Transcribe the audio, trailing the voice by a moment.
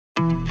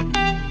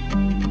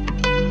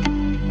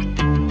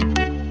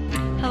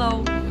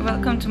Hello,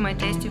 welcome to my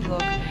tasty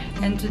vlog,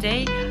 and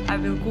today I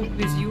will cook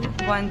with you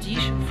one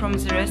dish from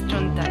the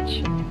restaurant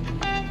Dutch.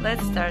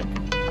 Let's start.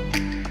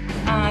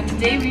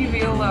 Today we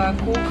will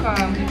cook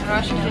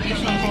Russian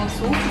traditional cold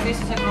soup.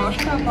 This is a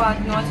groshka,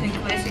 but not in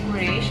classic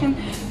variation.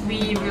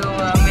 We will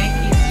make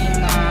it in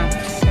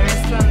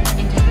restaurant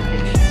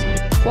interpretation.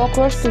 For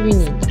groshka we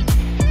need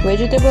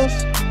vegetables,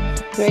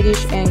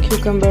 radish and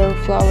cucumber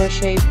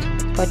flower-shaped,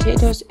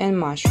 potatoes and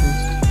mushrooms,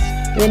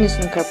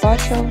 venison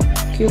carpaccio,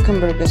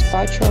 cucumber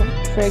gazpacho,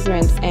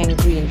 fragrant and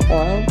green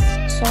oil,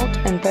 salt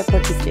and pepper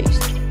to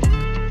taste.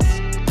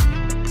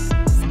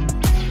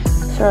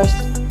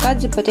 First,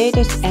 cut the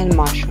potatoes and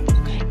mushrooms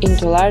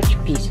into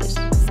large pieces.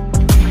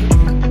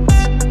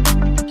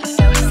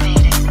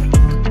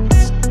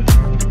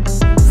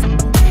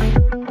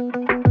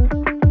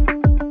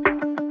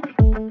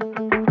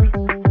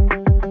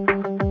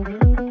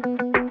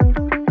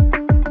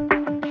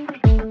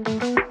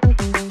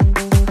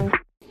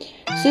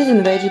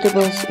 Season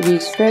vegetables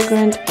with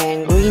fragrant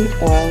and green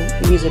oil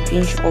with a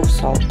pinch of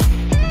salt.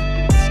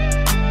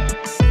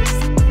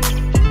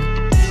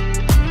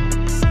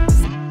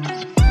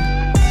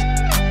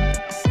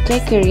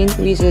 Take a ring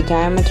with a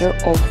diameter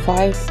of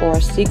 5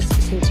 or 6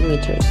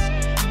 centimeters.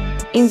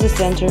 In the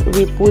center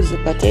we put the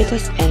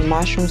potatoes and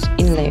mushrooms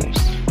in layers.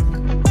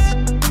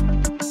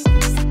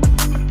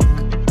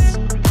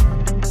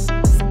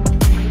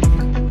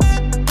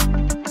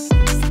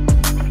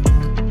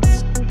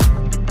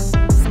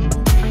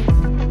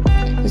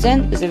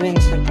 Then the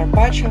venison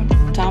carpaccio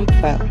dumped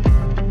well.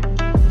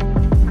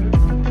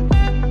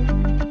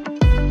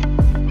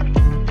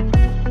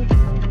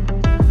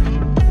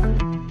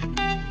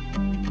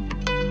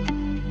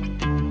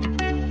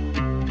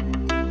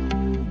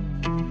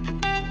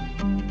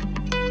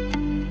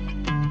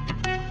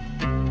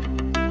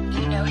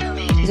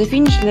 The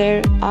finished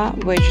layer are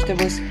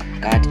vegetables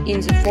cut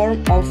in the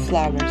form of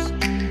flowers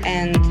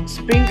and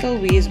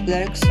sprinkled with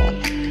black salt.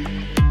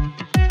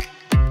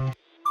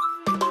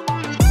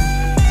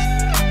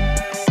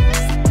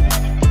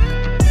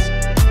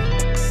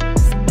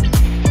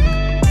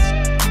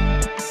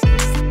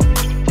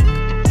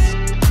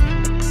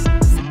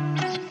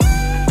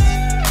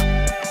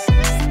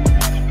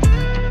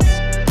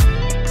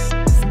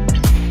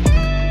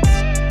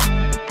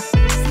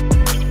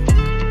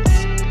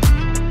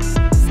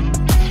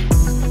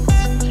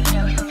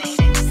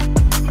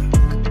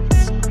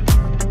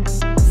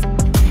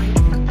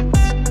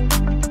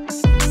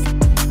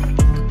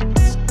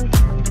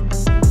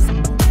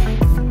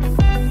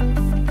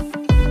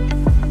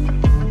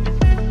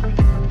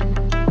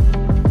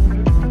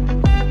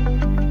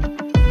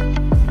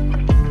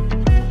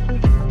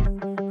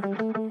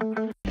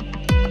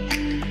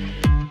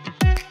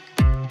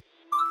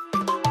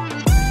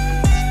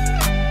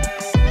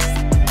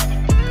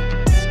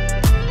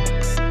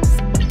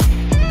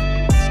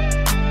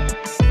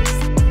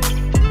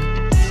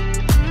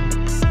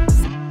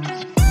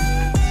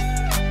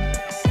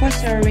 For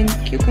serving,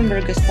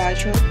 cucumber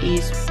gazpacho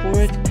is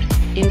poured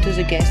into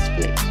the guest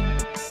plate.